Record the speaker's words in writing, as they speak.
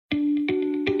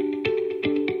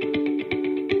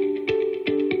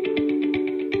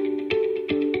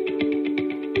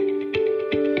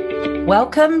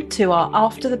Welcome to our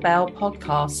After the Bell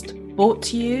podcast, brought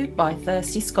to you by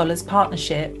Thirsty Scholars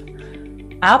Partnership.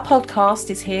 Our podcast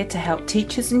is here to help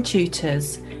teachers and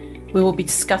tutors. We will be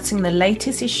discussing the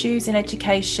latest issues in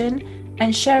education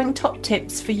and sharing top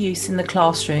tips for use in the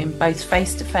classroom, both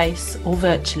face-to-face or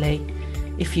virtually.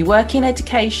 If you work in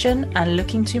education and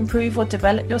looking to improve or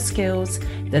develop your skills,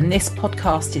 then this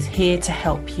podcast is here to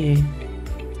help you.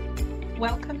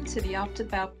 Welcome to the After the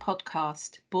Bell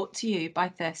podcast, brought to you by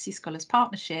Thirsty Scholars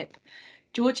Partnership.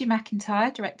 Georgie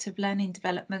McIntyre, Director of Learning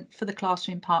Development for the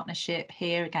Classroom Partnership,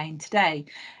 here again today.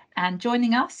 And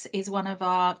joining us is one of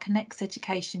our Connects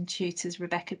Education tutors,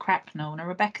 Rebecca Cracknell. Now,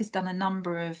 Rebecca's done a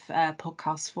number of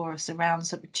podcasts for us around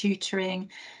sort of tutoring,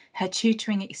 her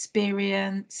tutoring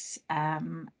experience,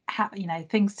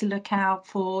 things to look out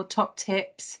for, top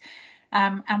tips.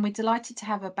 And we're delighted to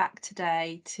have her back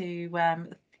today to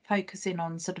focus in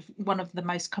on sort of one of the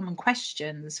most common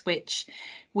questions which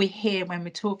we hear when we're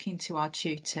talking to our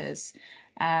tutors,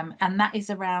 and that is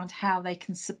around how they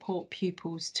can support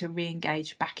pupils to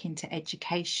re-engage back into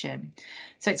education.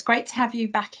 So it's great to have you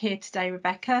back here today,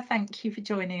 Rebecca. Thank you for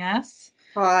joining us.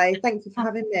 Hi, thank you for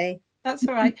having me. That's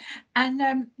all right.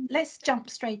 And let's jump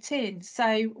straight in.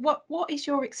 So what is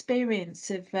your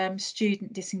experience of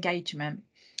student disengagement?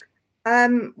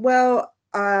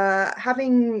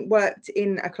 Having worked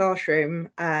in a classroom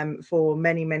for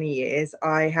many years,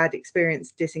 I had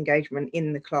experienced disengagement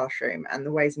in the classroom and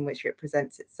the ways in which it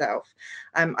presents itself.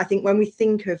 I think when we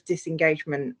think of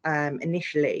disengagement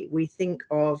initially, we think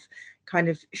of kind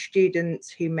of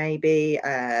students who maybe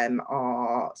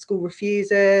are school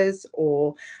refusers,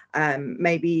 or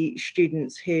maybe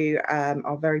students who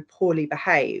are very poorly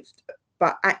behaved.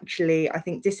 But actually, I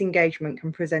think disengagement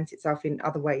can present itself in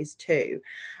other ways too.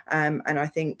 And I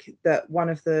think that one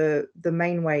of the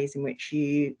main ways in which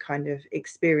you kind of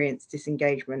experience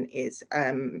disengagement is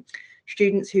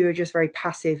students who are just very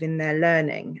passive in their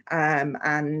learning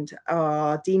and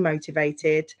are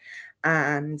demotivated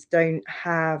and don't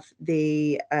have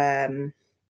the kind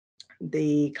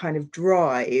of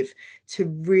drive to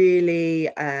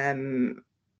really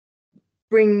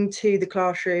bring to the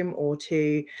classroom or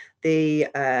to the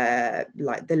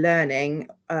the learning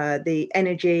the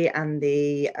energy and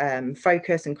the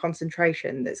focus and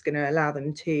concentration that's going to allow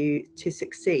them to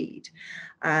succeed.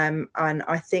 And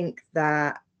I think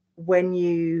that when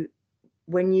you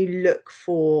look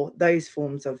for those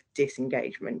forms of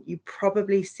disengagement, you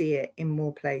probably see it in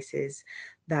more places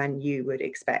than you would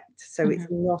expect. So it's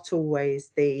not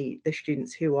always the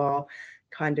students who are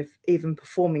kind of even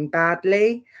performing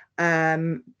badly,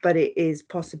 but it is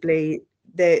possibly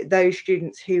those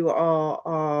students who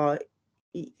are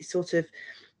sort of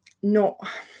not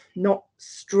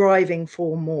striving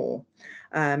for more,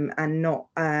 and not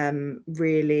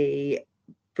really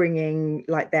bringing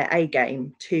like their A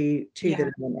game to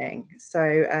the learning.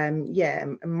 So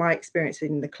my experience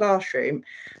in the classroom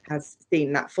has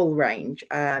seen that full range.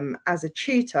 As a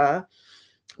tutor,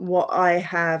 what I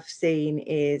have seen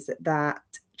is that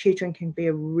tutoring can be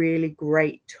a really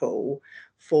great tool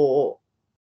for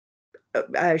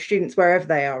students wherever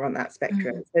they are on that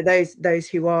spectrum. So those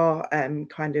who are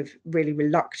kind of really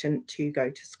reluctant to go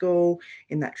to school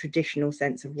in that traditional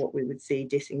sense of what we would see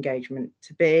disengagement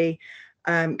to be,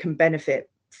 can benefit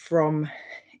from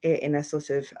it in a sort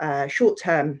of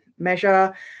short-term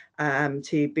measure,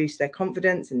 to boost their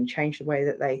confidence and change the way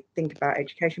that they think about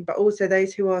education. But also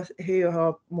those who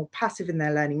are more passive in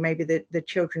their learning, maybe the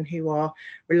children who are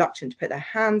reluctant to put their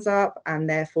hands up and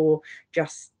therefore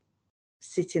just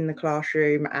sit in the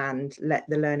classroom and let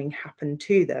the learning happen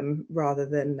to them rather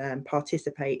than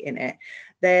participate in it.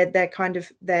 They're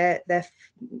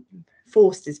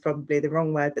forced is probably the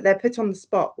wrong word, but they're put on the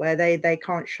spot where they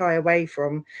can't shy away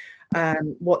from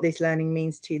what this learning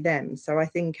means to them. So I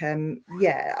think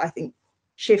I think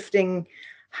shifting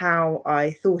how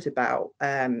I thought about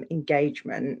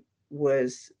engagement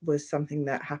was something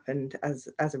that happened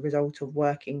as a result of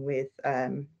working with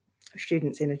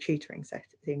students in a tutoring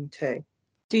setting too.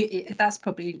 That's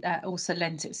probably also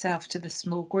lends itself to the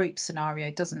small group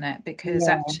scenario, doesn't it? Because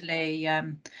actually,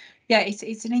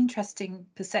 it's an interesting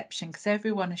perception, because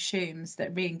everyone assumes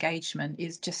that re-engagement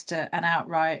is just an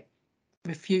outright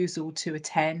refusal to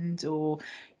attend, or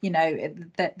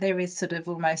that there is sort of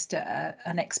almost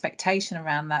an expectation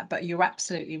around that. But you're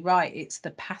absolutely right, it's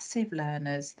the passive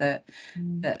learners that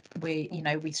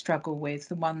we struggle with,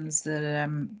 the ones that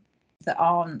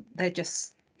aren't, they're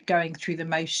just going through the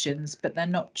motions, but they're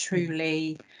not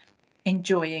truly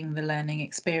enjoying the learning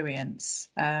experience.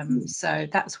 So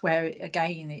that's where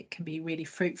again it can be really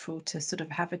fruitful to sort of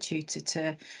have a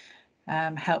tutor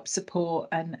help support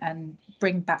and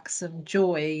bring back some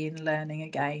joy in learning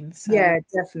again. So yeah,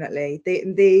 definitely.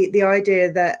 The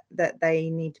idea that they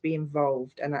need to be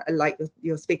involved, and like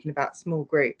you're speaking about small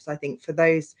groups, I think for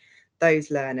those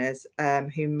learners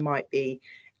who might be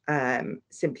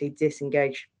simply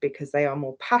disengaged because they are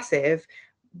more passive,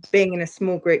 being in a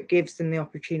small group gives them the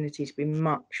opportunity to be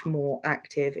much more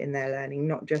active in their learning,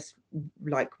 not just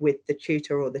like with the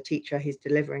tutor or the teacher who's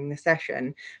delivering the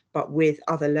session, but with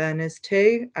other learners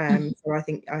too. So I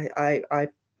think I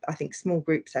think small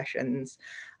group sessions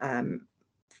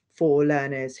for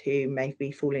learners who maybe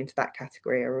fall into that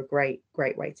category are a great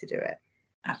way to do it.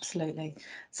 Absolutely.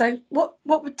 So what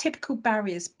would typical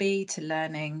barriers be to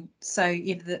learning, so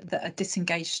that a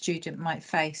disengaged student might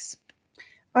face?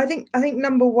 I think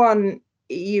number one,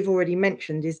 you've already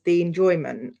mentioned, is the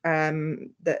enjoyment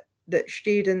that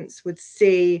students would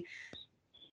see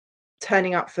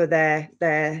turning up for their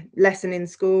lesson in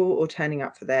school or turning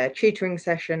up for their tutoring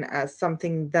session as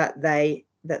something that they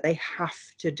have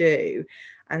to do.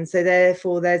 And so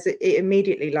therefore there's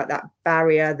immediately like that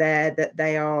barrier there, that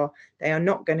they are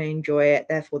not going to enjoy it,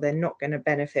 therefore they're not going to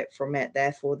benefit from it,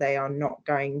 therefore they are not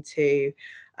going to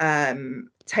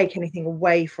take anything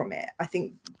away from it. I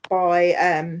think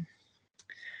by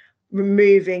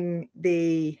removing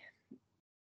the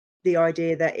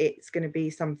idea that it's going to be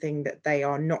something that they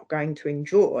are not going to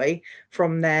enjoy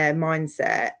from their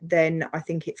mindset, then I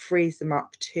think it frees them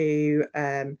up to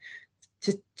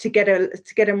get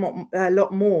a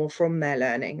lot more from their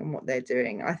learning and what they're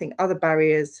doing. I think other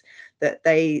barriers that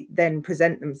they then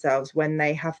present themselves when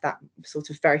they have that sort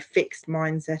of very fixed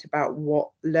mindset about what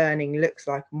learning looks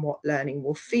like and what learning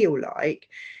will feel like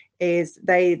is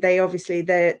they obviously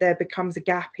there becomes a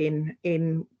gap in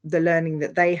the learning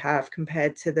that they have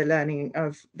compared to the learning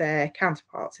of their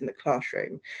counterparts in the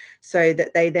classroom, so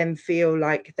that they then feel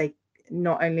like they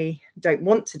not only don't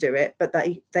want to do it, but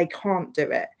they can't do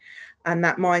it. And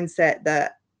that mindset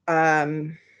that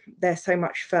they're so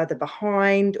much further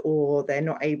behind, or they're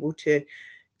not able to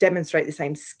demonstrate the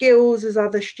same skills as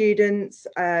other students,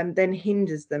 then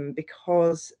hinders them,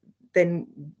 because then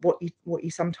what you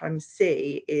sometimes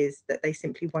see is that they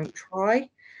simply won't try.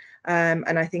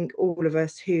 And I think all of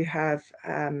us who have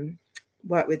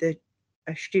worked with a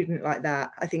student like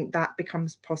that, I think that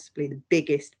becomes possibly the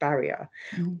biggest barrier.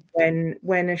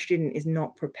 When a student is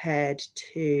not prepared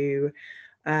to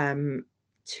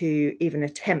even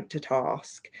attempt a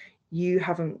task, you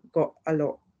haven't got a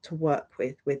lot to work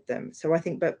with them. So I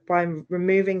think, but by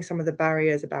removing some of the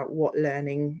barriers about what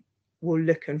learning will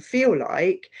look and feel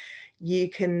like, you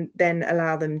can then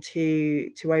allow them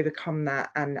to overcome that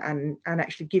and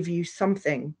actually give you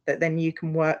something that then you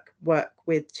can work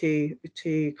with to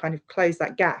kind of close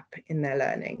that gap in their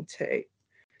learning too.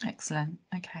 Excellent.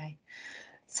 Okay.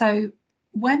 So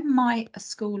when might a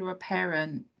school or a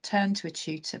parent turn to a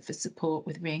tutor for support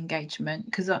with re-engagement?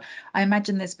 Because I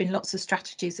imagine there's been lots of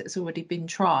strategies that's already been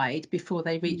tried before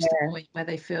they reach the point where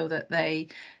they feel that they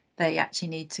actually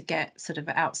need to get sort of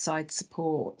outside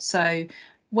support. So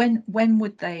when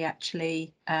would they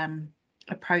actually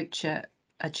approach a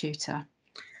tutor?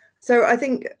 So I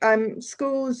think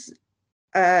schools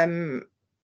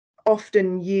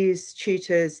often use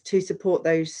tutors to support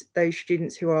those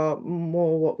students who are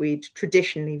more what we'd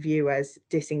traditionally view as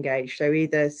disengaged. So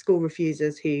either school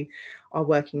refusers who are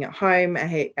working at home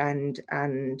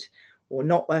and or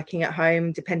not working at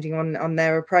home, depending on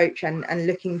their approach, and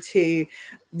looking to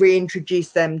reintroduce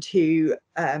them to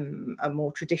a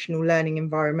more traditional learning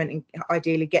environment and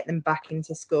ideally get them back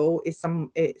into school is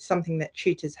something that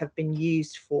tutors have been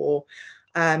used for.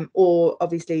 Or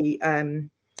obviously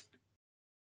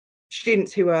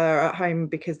students who are at home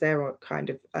because they're kind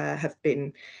of have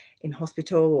been in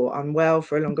hospital or unwell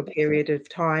for a longer period of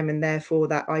time, and therefore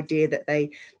that idea that they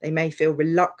may feel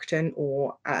reluctant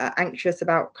or anxious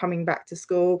about coming back to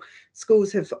school.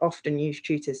 Schools have often used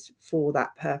tutors for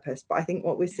that purpose, but I think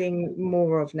what we're seeing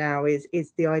more of now is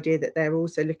the idea that they're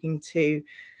also looking to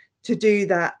do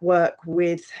that work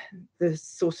with the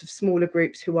sort of smaller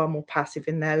groups who are more passive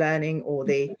in their learning, or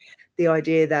the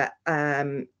idea that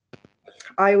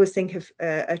I always think of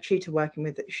a tutor working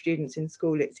with students in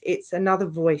school. It's another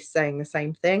voice saying the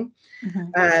same thing.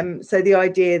 So the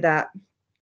idea that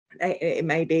it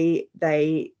may be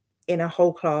they, in a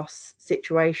whole class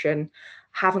situation,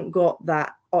 haven't got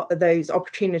those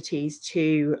opportunities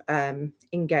to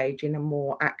engage in a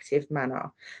more active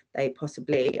manner. They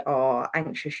possibly are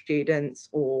anxious students,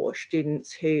 or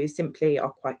students who simply are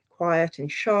quite quiet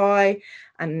and shy,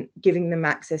 and giving them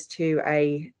access to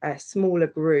a smaller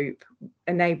group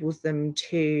enables them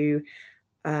to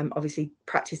obviously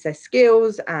practice their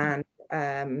skills and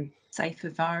safe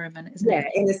environment, isn't it?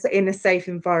 in a safe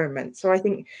environment. So I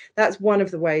think that's one of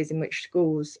the ways in which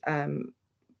schools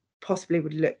possibly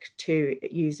would look to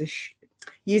use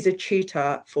a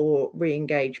tutor for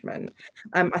re-engagement.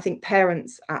 I think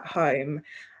parents at home,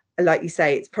 like you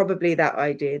say, it's probably that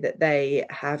idea that they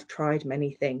have tried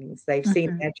many things. They've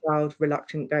seen their child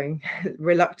reluctantly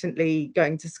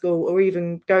going to school, or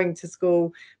even going to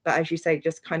school, but as you say,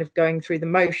 just kind of going through the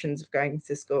motions of going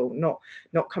to school, not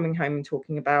coming home and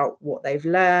talking about what they've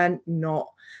learned, not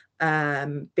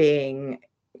being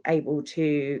able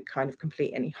to kind of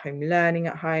complete any home learning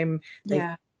at home.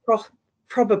 They've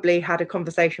probably had a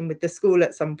conversation with the school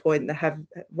at some point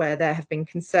where there have been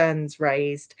concerns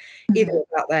raised, either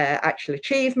about their actual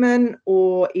achievement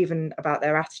or even about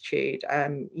their attitude.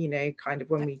 Kind of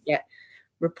when we get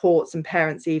reports and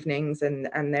parents' evenings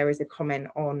and there is a comment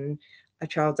on a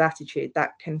child's attitude,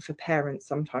 that can for parents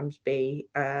sometimes be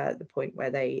the point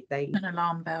where they an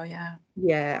alarm bell,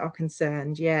 are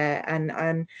concerned,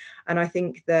 and I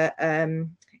think that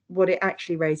what it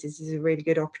actually raises is a really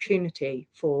good opportunity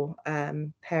for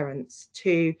parents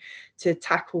to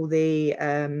tackle the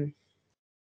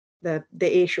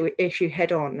issue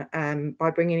head on,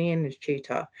 by bringing in a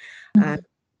tutor,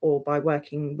 or by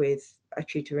working with a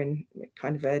tutor in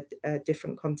kind of a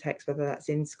different context, whether that's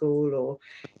in school or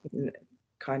in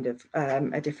kind of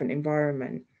a different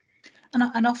environment.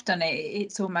 And often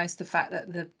it's almost the fact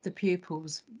that the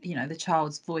pupils, the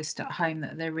child's voiced at home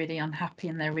that they're really unhappy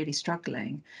and they're really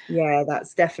struggling. Yeah,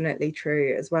 that's definitely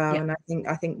true as well. And I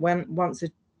think once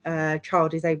a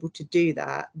child is able to do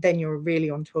that, then you're really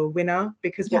onto a winner,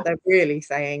 because what they're really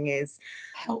saying is,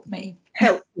 help me.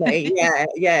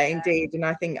 Yeah, indeed. And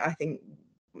I think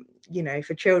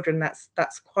for children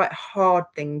that's quite a hard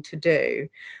thing to do,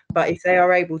 but if they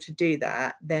are able to do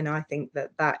that, then I think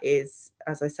that is,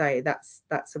 as I say, that's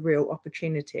a real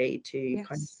opportunity to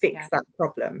kind of fix that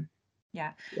problem.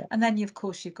 And then of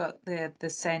course you've got the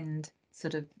SEND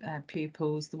sort of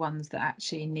pupils, the ones that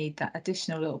actually need that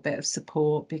additional little bit of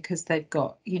support because they've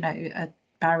got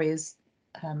barriers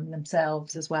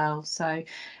themselves as well. So,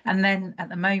 and then at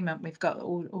the moment we've got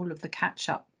all of the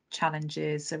catch-up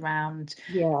challenges around,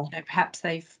 perhaps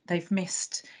they've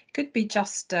missed, it could be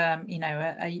just a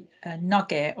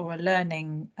nugget or a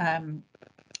learning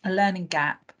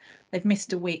gap. They've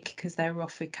missed a week because they were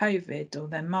off with COVID, or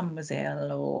their mum was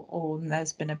ill, or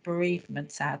there's been a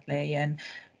bereavement, sadly, and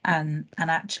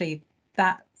actually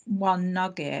that one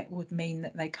nugget would mean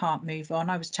that they can't move on.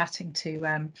 I was chatting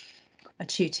to a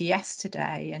tutor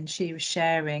yesterday, and she was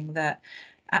sharing that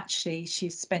actually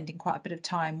she's spending quite a bit of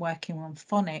time working on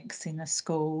phonics in a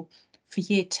school for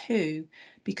year 2,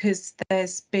 because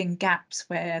there's been gaps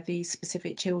where these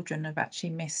specific children have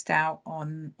actually missed out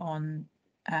on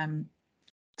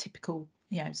typical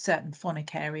certain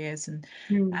phonic areas, and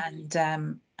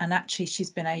actually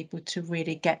she's been able to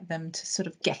really get them to sort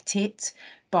of get it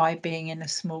by being in a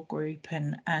small group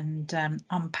and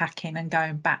unpacking and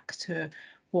going back to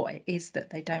what it is that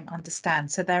they don't understand.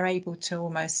 So they're able to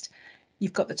almost,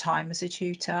 you've got the time as a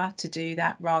tutor to do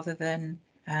that, rather than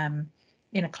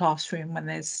in a classroom when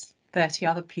there's 30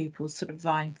 other pupils sort of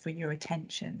vying for your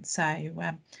attention. So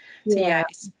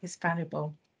it's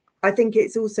valuable. I think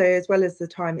it's also, as well as the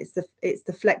time, it's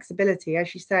the flexibility,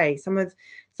 as you say. Some of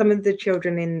the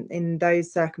children in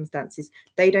those circumstances,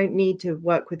 they don't need to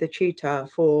work with a tutor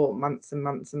for months and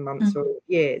months and months or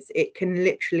years. It can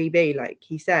literally be,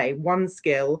 like you say, one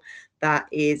skill that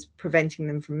is preventing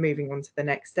them from moving on to the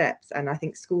next steps. And I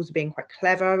think schools are being quite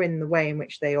clever in the way in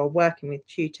which they are working with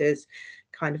tutors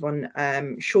kind of on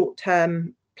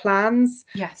short-term plans,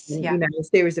 a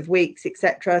series of weeks,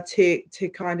 etc., to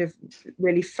kind of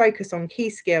really focus on key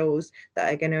skills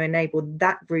that are going to enable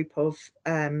that group of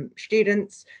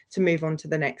students to move on to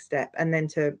the next step, and then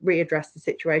to readdress the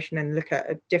situation and look at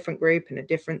a different group and a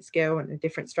different skill and a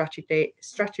different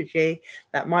strategy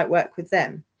that might work with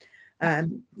them.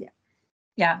 Absolutely.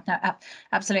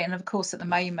 And of course, at the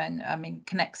moment, I mean,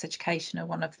 Connects Education are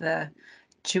one of the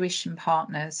tuition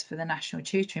partners for the National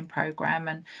Tutoring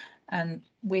Programme, and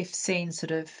we've seen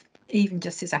sort of, even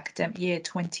just this academic year,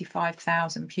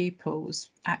 25,000 pupils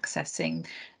accessing,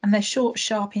 and they're short,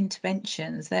 sharp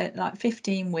interventions. They're like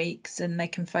 15 weeks and they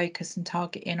can focus and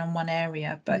target in on one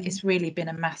area, but it's really been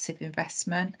a massive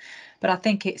investment. But I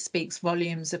think it speaks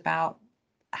volumes about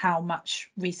how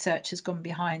much research has gone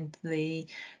behind the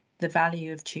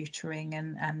value of tutoring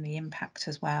and the impact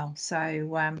as well. So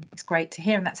it's great to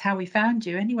hear, and that's how we found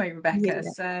you anyway, Rebecca.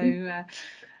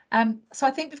 So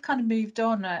I think we've kind of moved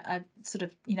on. Sort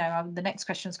of, the next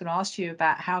question I was going to ask you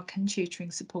about, how can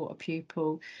tutoring support a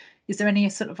pupil? Is there any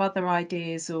sort of other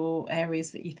ideas or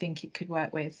areas that you think it could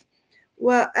work with?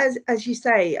 Well, as you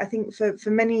say, I think for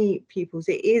many pupils,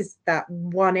 it is that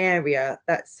one area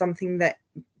that's something that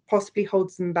possibly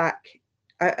holds them back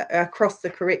across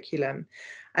the curriculum,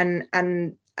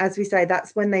 and as we say,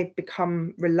 that's when they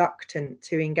become reluctant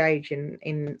to engage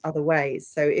in other ways.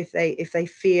 So if they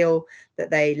feel that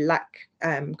they lack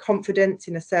confidence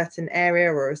in a certain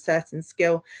area or a certain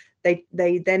skill,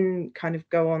 they then kind of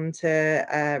go on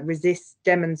to resist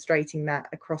demonstrating that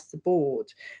across the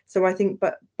board. So I think,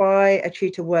 but by a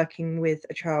tutor working with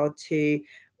a child to,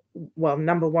 well,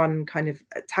 number one, kind of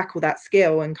tackle that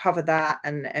skill and cover that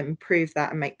and improve that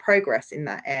and make progress in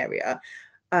that area.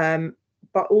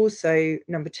 But also,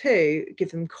 number two,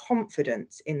 give them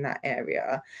confidence in that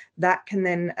area. That can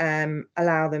then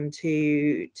allow them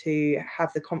to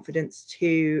have the confidence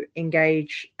to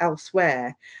engage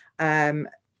elsewhere.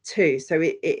 Too. So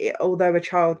although a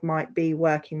child might be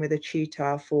working with a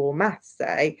tutor for maths,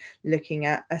 say, looking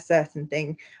at a certain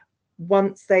thing,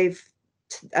 once they've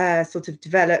sort of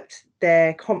developed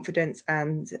their confidence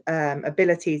and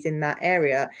abilities in that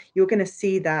area, you're going to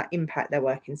see that impact their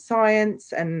work in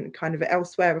science and kind of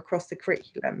elsewhere across the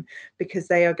curriculum, because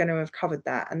they are going to have covered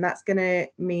that. And that's going to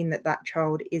mean that that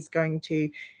child is going to,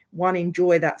 one,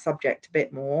 enjoy that subject a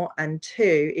bit more, and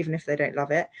two, even if they don't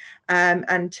love it,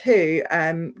 and two,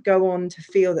 go on to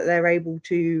feel that they're able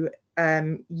to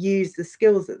use the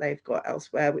skills that they've got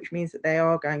elsewhere, which means that they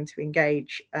are going to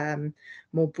engage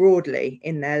more broadly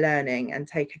in their learning and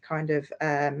take a kind of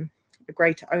a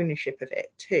greater ownership of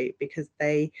it too, because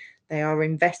they are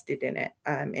invested in it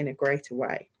in a greater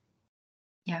way.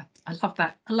 Yeah, I love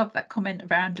that. I love that comment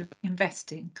around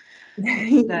investing.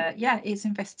 Yeah, it's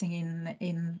investing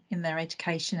in their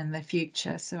education and their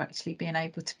future. So actually being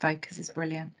able to focus is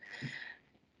brilliant.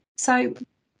 So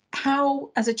how,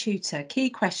 as a tutor,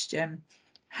 key question,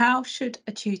 how should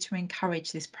a tutor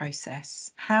encourage this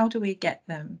process? How do we get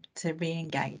them to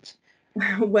re-engage?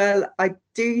 Well, I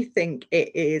do think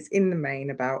it is in the main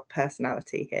about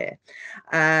personality here.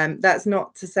 That's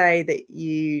not to say that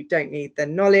you don't need the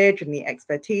knowledge and the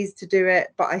expertise to do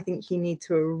it, but I think you need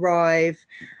to arrive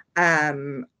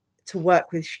to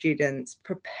work with students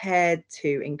prepared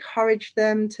to encourage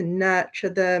them, to nurture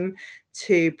them,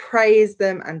 to praise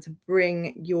them, and to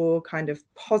bring your kind of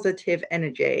positive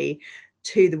energy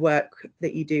to the work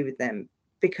that you do with them.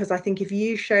 Because I think if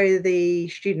you show the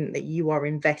student that you are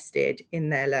invested in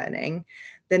their learning,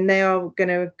 then they are going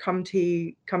to come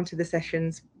to the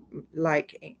sessions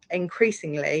like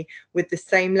increasingly with the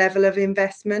same level of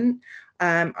investment.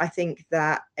 I think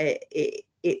that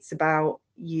it's about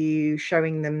you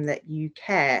showing them that you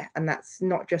care, and that's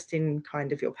not just in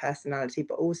kind of your personality,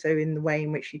 but also in the way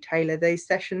in which you tailor those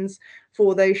sessions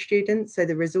for those students. So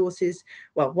the resources,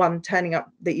 well, one, turning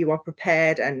up that you are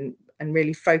prepared and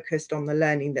really focused on the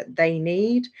learning that they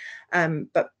need,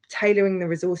 but tailoring the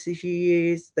resources you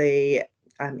use, the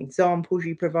examples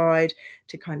you provide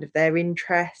to kind of their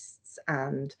interests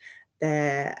and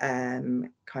their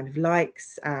kind of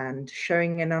likes, and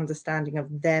showing an understanding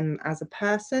of them as a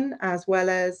person as well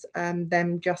as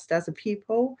them just as a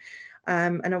pupil.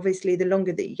 And obviously the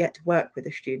longer that you get to work with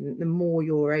a student, the more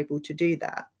you're able to do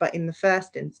that. But in the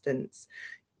first instance,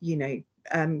 you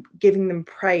know, giving them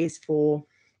praise for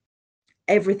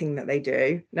everything that they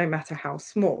do, no matter how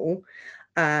small,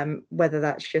 whether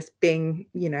that's just being,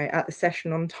 you know, at the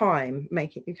session on time,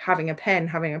 having a pen,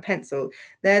 having a pencil.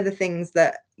 They're the things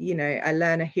that, you know, a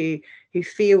learner who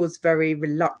feels very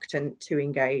reluctant to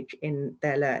engage in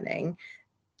their learning,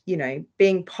 you know,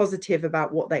 being positive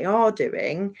about what they are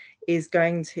doing is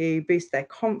going to boost their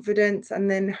confidence,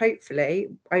 and then hopefully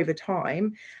over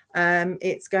time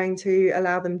it's going to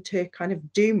allow them to kind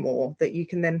of do more that you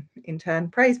can then in turn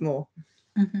praise more.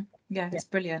 Mm-hmm. Yeah, it's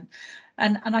brilliant.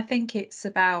 And I think it's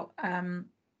about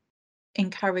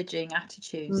encouraging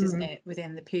attitudes, isn't it,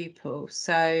 within the pupil?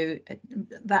 So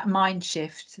that mind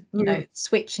shift, you know,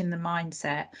 switching the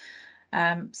mindset.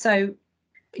 So,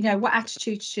 you know, what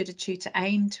attitudes should a tutor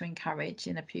aim to encourage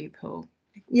in a pupil?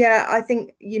 Yeah, I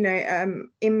think, you know,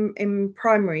 in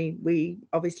primary, we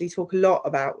obviously talk a lot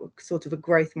about sort of a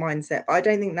growth mindset, but I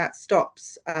don't think that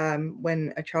stops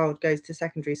when a child goes to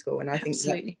secondary school. And I think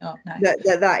absolutely not,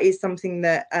 no. that is something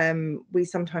that we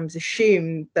sometimes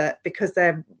assume that because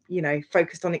they're, you know,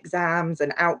 focused on exams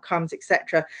and outcomes,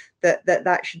 etc.,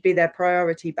 that should be their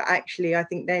priority. But actually, I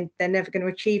think they're never going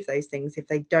to achieve those things if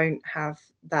they don't have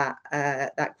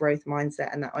that growth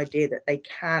mindset and that idea that they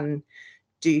can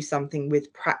do something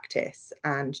with practice.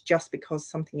 And just because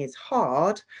something is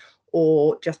hard,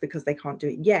 or just because they can't do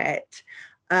it yet,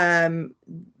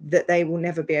 that they will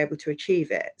never be able to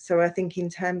achieve it. So I think in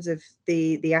terms of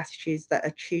the attitudes that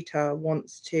a tutor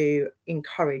wants to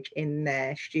encourage in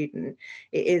their student,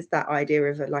 it is that idea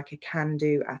of like a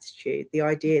can-do attitude, the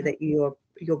idea that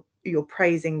you're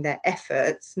praising their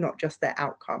efforts, not just their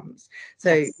outcomes.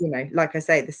 So, Yes. you know, like I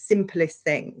say, the simplest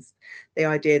things, the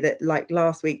idea that like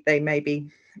last week they maybe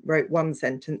wrote 1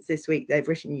 sentence, this week they've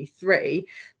written you 3,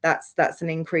 that's an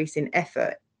increase in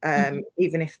effort.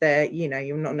 Even if they're, you know,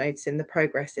 you're not noticing the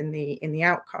progress in the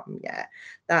outcome yet,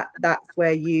 that's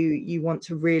where you want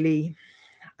to really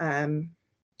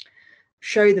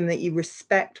show them that you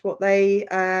respect what they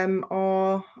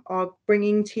are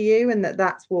bringing to you, and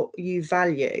that's what you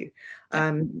value.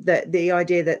 That the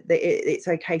idea that it's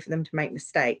okay for them to make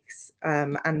mistakes,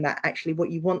 and that actually what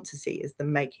you want to see is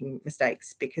them making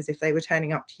mistakes, because if they were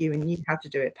turning up to you and you had to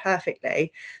do it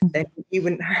perfectly, then you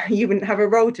wouldn't have a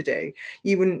role to do.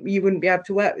 You wouldn't be able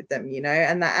to work with them, you know.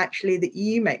 And that actually that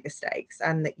you make mistakes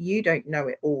and that you don't know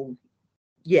it all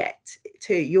yet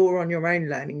too, you're on your own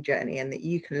learning journey, and that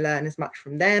you can learn as much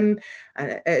from them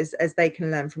as they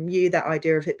can learn from you. That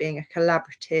idea of it being a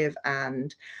collaborative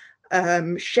and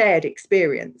shared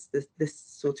experience, this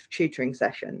sort of tutoring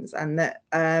sessions, and that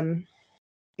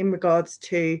in regards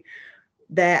to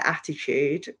their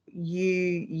attitude,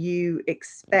 you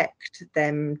expect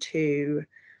them to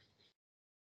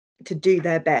do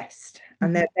their best,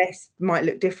 and their best might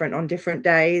look different on different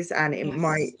days, and it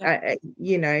might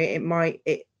you know, it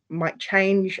might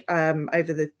change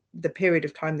over the period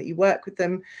of time that you work with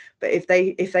them. But if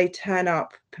they turn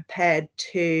up prepared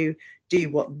to do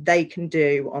what they can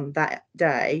do on that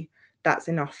day, that's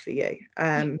enough for you.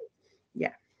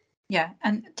 Yeah,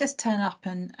 and just turn up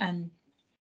and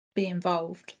be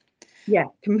involved. Yeah,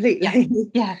 completely.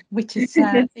 Yeah, which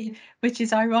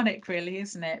is ironic, really,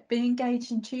 isn't it? Be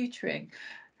engaged in tutoring.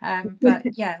 But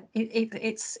yeah,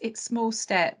 it's small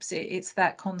steps. It's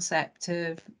that concept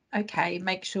of, okay,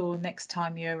 make sure next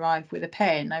time you arrive with a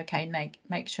pen, okay,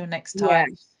 make sure next time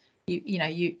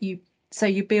you so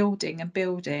you're building and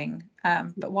building,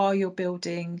 but while you're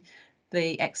building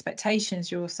the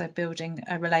expectations, you're also building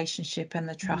a relationship and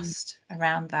the trust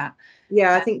around that.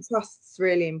 Yeah, I think trust's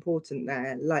really important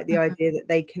there. Like the idea that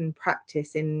they can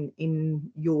practice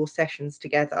in your sessions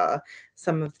together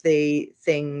some of the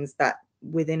things that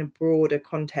within a broader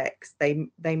context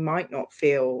they might not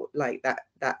feel like that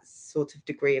sort of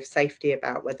degree of safety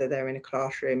about, whether they're in a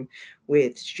classroom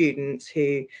with students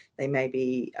who they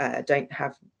maybe don't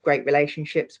have great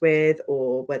relationships with,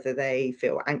 or whether they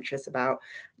feel anxious about,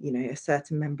 you know, a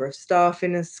certain member of staff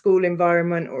in a school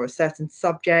environment or a certain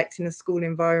subject in a school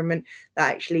environment.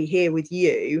 That actually here with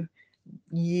you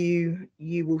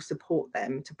will support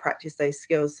them to practice those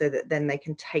skills, so that then they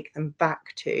can take them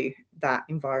back to that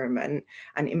environment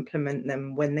and implement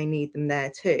them when they need them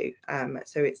there too.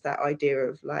 So it's that idea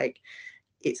of like,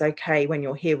 it's okay when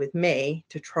you're here with me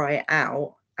to try it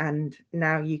out, and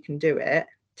now you can do it,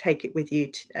 take it with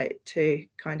you to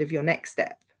kind of your next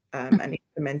step, and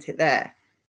implement it there.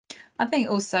 I think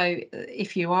also,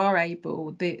 if you are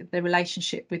able, the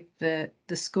relationship with the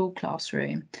school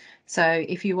classroom. So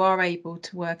if you are able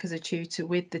to work as a tutor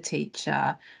with the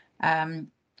teacher,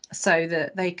 so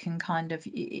that they can kind of,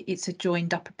 it's a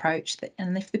joined up approach,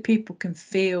 and if the pupil can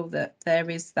feel that there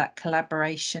is that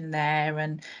collaboration there,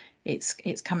 and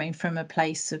it's coming from a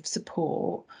place of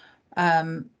support,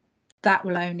 that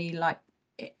will only like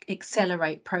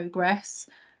accelerate progress.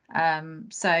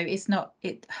 So it's not,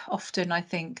 often I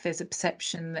think there's a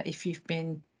perception that if you've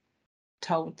been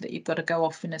told that you've got to go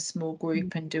off in a small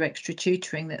group and do extra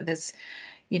tutoring, that there's,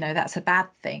 you know, that's a bad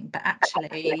thing. But actually,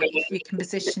 if you can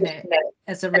position it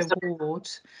as a reward,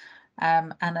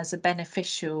 and as a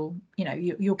beneficial, you know,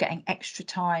 you're getting extra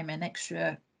time and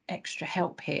extra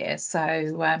help here.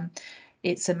 So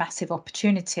it's a massive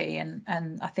opportunity, and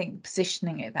I think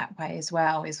positioning it that way as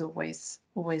well is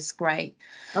always great.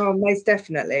 Oh, most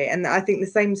definitely. And I think the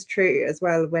same is true as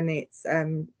well when it's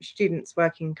students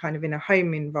working kind of in a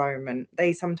home environment.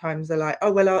 They sometimes are like,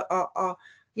 oh, well, I'll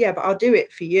yeah, but I'll do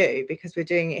it for you because we're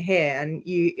doing it here. And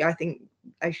I think,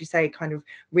 as you say, kind of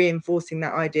reinforcing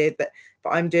that idea that, but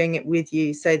I'm doing it with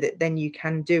you, so that then you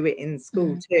can do it in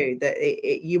school too, that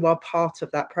you are part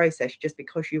of that process, just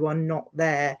because you are not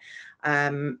there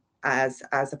as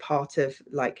a part of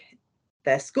like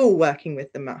their school working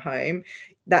with them at home.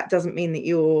 That doesn't mean that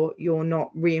you're not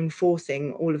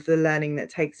reinforcing all of the learning that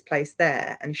takes place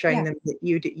there, and showing them that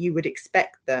you would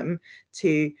expect them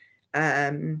to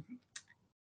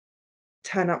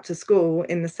turn up to school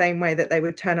in the same way that they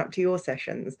would turn up to your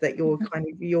sessions, that you're kind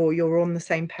of you're on the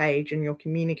same page, and you're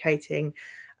communicating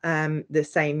the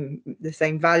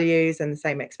same values and the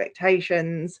same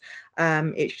expectations.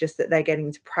 It's just that they're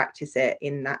getting to practice it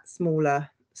in that smaller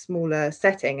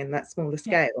setting and that smaller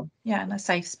scale. Yeah, and a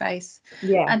safe space.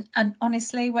 Yeah. And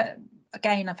honestly,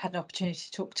 again, I've had an opportunity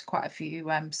to talk to quite a few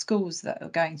schools that are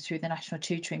going through the national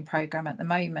tutoring programme at the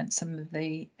moment, some of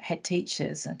the head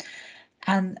teachers,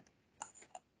 and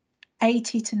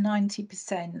 80 to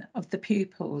 90% of the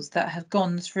pupils that have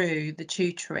gone through the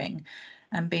tutoring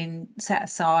and been set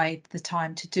aside the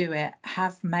time to do it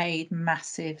have made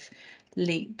massive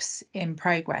leaps in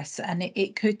progress. And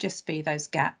it could just be those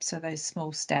gaps or those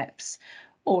small steps,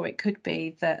 or it could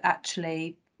be that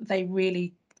actually they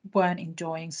really weren't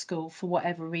enjoying school for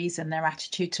whatever reason. Their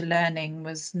attitude to learning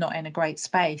was not in a great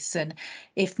space, and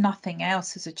if nothing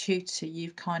else, as a tutor,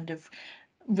 you've kind of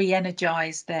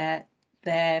re-energized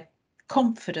their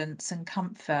confidence and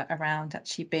comfort around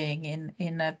actually being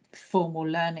in a formal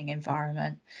learning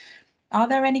environment. Are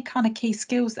there any kind of key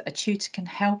skills that a tutor can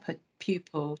help a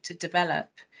pupil to develop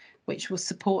which will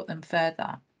support them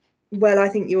further? Well, I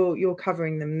think you're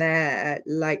covering them there.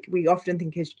 Like, we often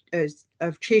think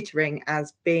of tutoring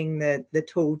as being the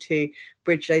tool to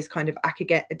bridge those kind of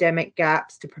academic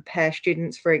gaps, to prepare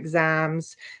students for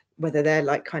exams, whether they're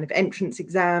like kind of entrance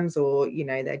exams or, you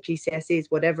know, their GCSEs,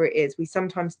 whatever it is. We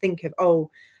sometimes think of,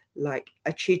 oh, like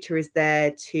a tutor is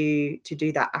there to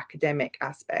do that academic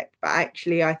aspect, but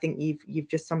actually I think you've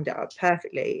just summed it up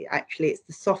perfectly. Actually, it's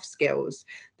the soft skills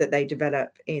that they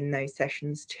develop in those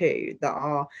sessions too that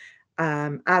are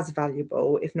as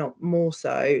valuable, if not more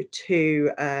so,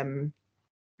 to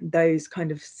those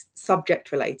kind of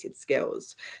subject related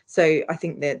skills. So I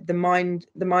think that the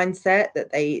mindset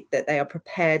that they are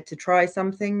prepared to try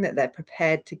something, that they're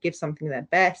prepared to give something their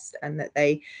best, and that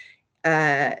they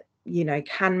you know,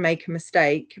 can make a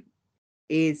mistake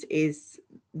is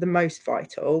the most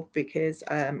vital, because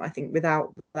I think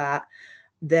without that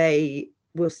they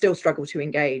will still struggle to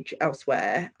engage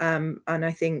elsewhere. And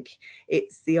I think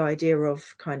it's the idea of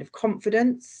kind of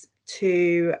confidence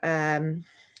to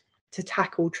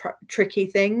tackle tricky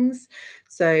things.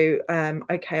 So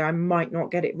okay, I might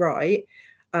not get it right.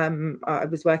 I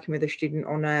was working with a student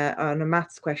on a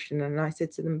maths question, and I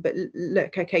said to them, but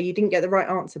look, okay, you didn't get the right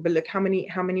answer, but look how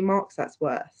many marks that's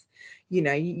worth. You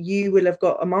know, you will have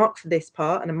got a mark for this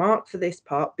part and a mark for this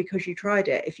part because you tried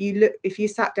it. If you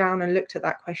sat down and looked at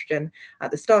that question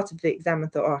at the start of the exam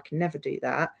and thought, oh, I can never do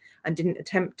that, and didn't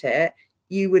attempt it,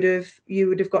 you would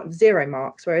have got 0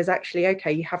 marks. Whereas actually,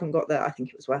 okay, you haven't got that, I think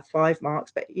it was worth 5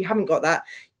 marks, but you haven't got that,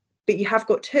 but you have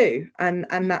got 2. And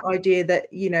that idea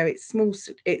that, you know, it's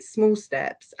small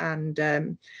steps,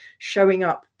 and showing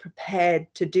up prepared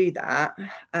to do that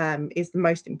is the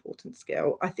most important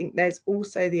skill. I think there's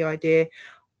also the idea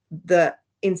that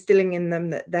instilling in them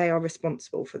that they are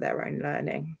responsible for their own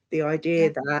learning. The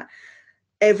idea that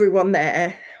everyone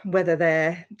there, whether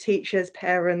they're teachers,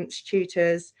 parents,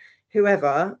 tutors,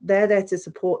 whoever, they're there to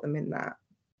support them in that,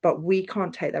 but we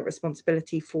can't take that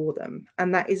responsibility for them.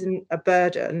 And that isn't a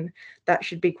burden. That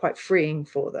should be quite freeing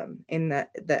for them, in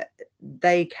that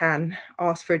they can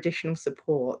ask for additional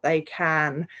support. They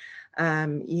can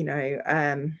you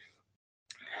know,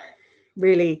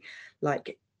 really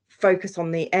like focus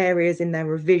on the areas in their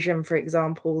revision, for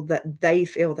example, that they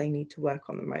feel they need to work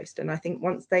on the most. And I think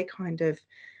once they kind of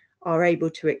are able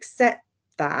to accept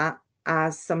that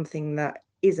as something that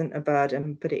isn't a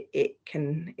burden, but it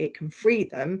can free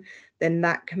them, then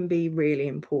that can be really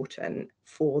important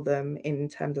for them in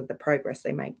terms of the progress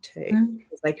they make too,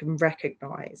 because they can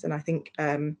recognize. And I think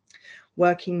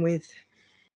working with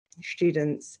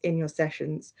students in your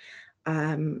sessions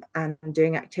and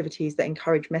doing activities that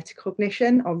encourage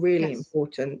metacognition are really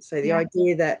important. So the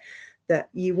idea that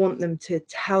you want them to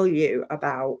tell you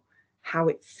about how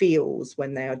it feels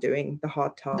when they are doing the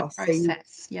hard tasks. The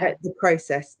process, the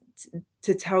process,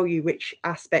 to tell you which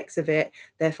aspects of it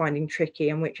they're finding tricky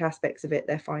and which aspects of it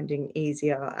they're finding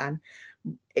easier, and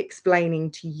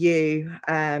explaining to you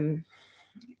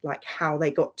like how they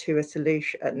got to a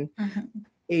solution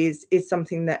is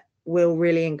something that will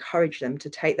really encourage them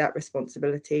to take that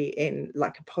responsibility in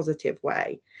like a positive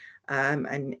way,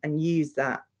 and use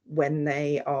that when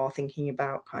they are thinking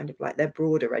about kind of like their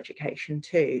broader education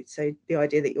too. So the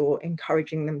idea that you're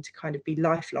encouraging them to kind of be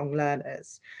lifelong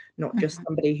learners, not just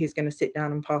somebody who's going to sit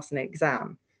down and pass an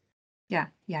exam. Yeah.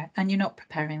 And you're not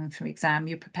preparing them for exam,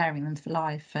 you're preparing them for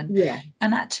life. And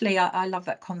and actually I love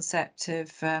that concept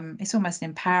of it's almost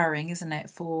empowering, isn't it,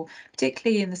 for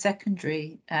particularly in the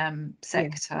secondary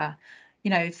sector. You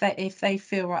know, if they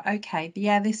feel, right, okay,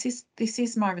 this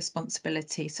is my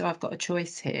responsibility, so I've got a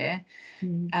choice here.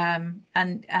 And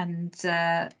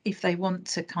if they want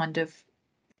to kind of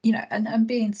you know, and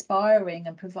be inspiring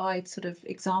and provide sort of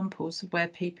examples of where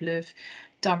people have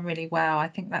done really well. I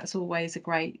think that's always a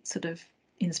great sort of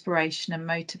inspiration and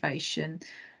motivation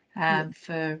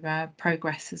for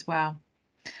progress as well.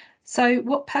 So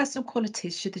what personal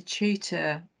qualities should the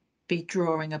tutor be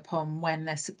drawing upon when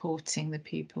they're supporting the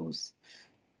pupils?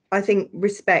 I think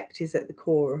respect is at the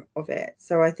core of it.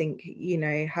 So I think, you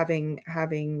know,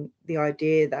 having the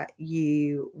idea that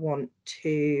you want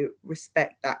to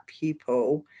respect that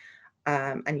pupil,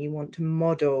 and you want to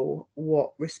model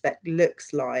what respect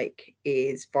looks like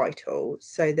is vital,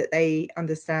 so that they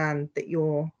understand that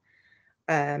you're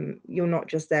not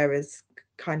just there as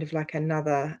kind of like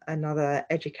another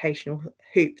educational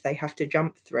hoop they have to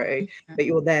jump through, but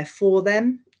you're there for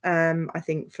them. I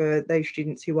think for those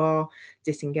students who are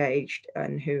disengaged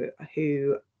and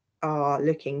who are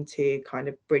looking to kind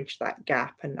of bridge that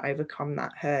gap and overcome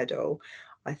that hurdle,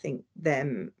 I think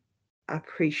them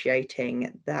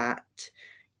appreciating that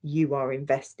you are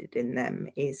invested in them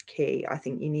is key. I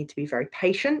think you need to be very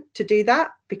patient to do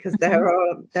that, because there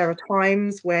are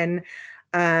times when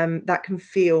that can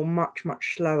feel much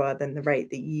slower than the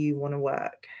rate that you want to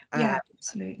work. Yeah,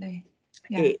 absolutely.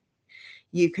 Yeah.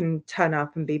 You can turn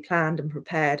up and be planned and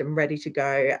prepared and ready to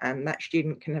go, and that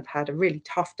student can have had a really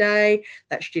tough day.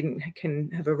 That student can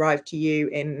have arrived to you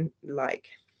in like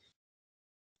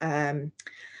an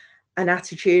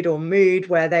attitude or mood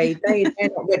where they're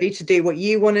not ready to do what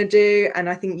you want to do. And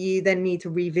I think you then need to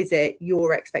revisit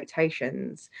your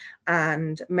expectations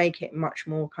and make it much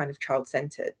more kind of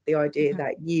child-centered. The idea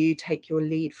that you take your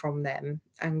lead from them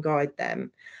and guide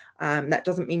them. That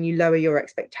doesn't mean you lower your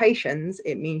expectations.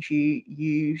 It means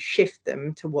you shift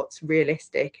them to what's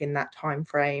realistic in that time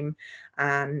frame,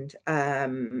 and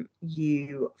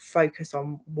you focus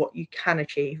on what you can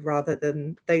achieve rather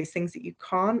than those things that you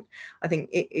can't. I think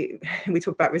we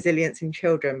talk about resilience in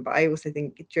children, but I also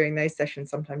think during those sessions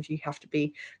sometimes you have to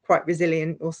be quite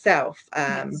resilient yourself,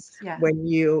 when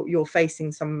you're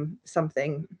facing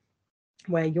something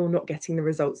where you're not getting the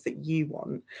results that you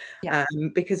want.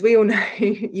 Because we all know,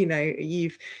 you know,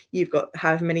 you've got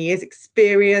however many years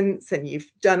experience and you've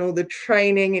done all the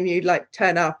training, and you like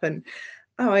turn up and,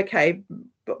 oh, okay,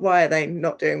 but why are they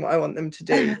not doing what I want them to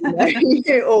do? You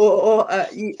know?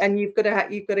 And you've got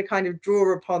to kind of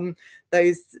draw upon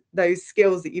those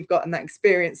skills that you've got and that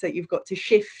experience that you've got to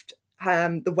shift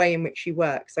the way in which you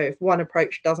work. So if one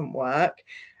approach doesn't work,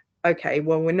 okay,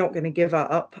 well, we're not going to give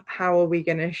up. How are we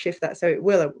going to shift that so it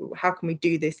will? How can we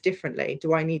do this differently?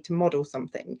 Do I need to model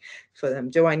something for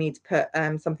them? Do I need to put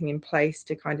something in place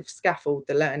to kind of scaffold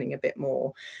the learning a bit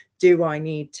more? Do I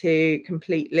need to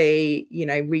completely, you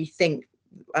know, rethink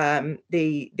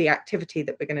the activity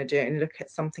that we're going to do and look at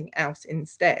something else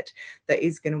instead that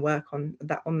is going to work on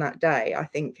that day? I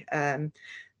think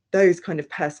those kind of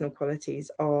personal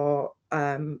qualities are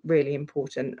really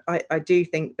important. I do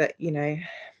think that, you know,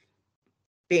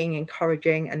 being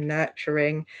encouraging and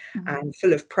nurturing and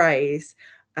full of praise,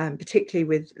 particularly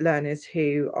with learners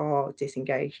who are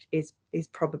disengaged, is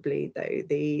probably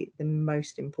the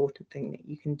most important thing that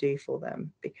you can do for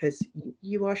them, because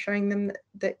you are showing them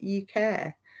that you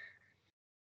care.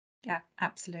 Yeah,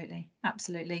 absolutely.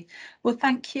 Well,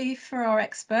 thank you for our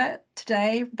expert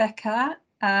today, Rebecca.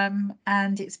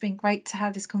 And it's been great to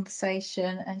have this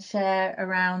conversation and share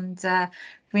around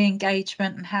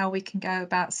re-engagement and how we can go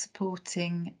about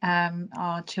supporting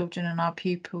our children and our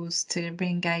pupils to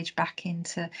re-engage back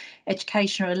into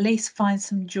education, or at least find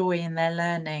some joy in their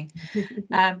learning.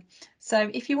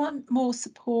 So if you want more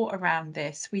support around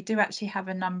this, we do actually have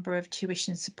a number of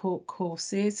tuition support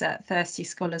courses at Thirsty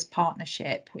Scholars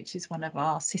Partnership, which is one of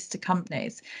our sister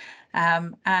companies.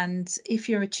 And if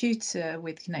you're a tutor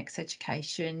with Connects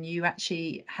Education, you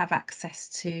actually have access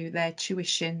to their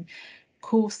tuition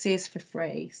courses for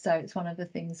free. So it's one of the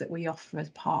things that we offer as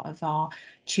part of our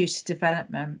tutor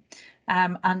development.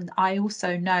 And I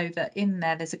also know that in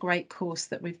there's a great course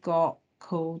that we've got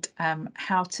called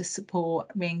How to Support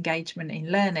Re-engagement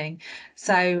in Learning.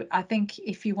 So I think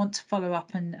if you want to follow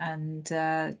up and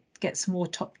get some more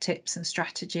top tips and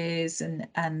strategies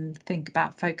and think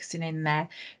about focusing in there,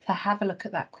 to have a look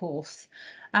at that course.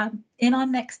 In our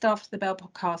next After the Bell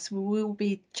podcast, we will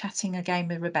be chatting again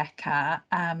with Rebecca,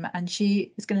 and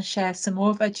she is going to share some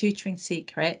more of her tutoring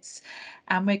secrets,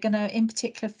 and we're going to in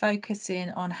particular focus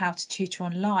in on how to tutor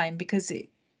online, because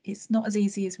it's not as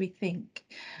easy as we think.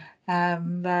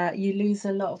 You lose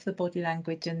a lot of the body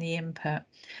language and the input.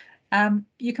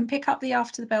 You can pick up the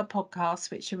After the Bell podcasts,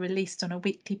 which are released on a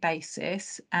weekly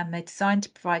basis, and they're designed to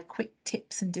provide quick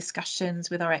tips and discussions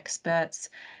with our experts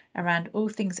around all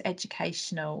things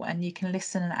educational. And you can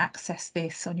listen and access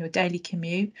this on your daily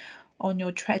commute on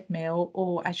your treadmill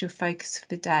or as your focus for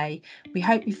the day. We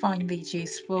hope you find these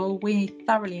useful. We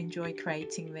thoroughly enjoy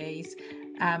creating these,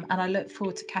 and I look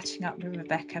forward to catching up with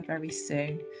Rebecca very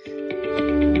soon.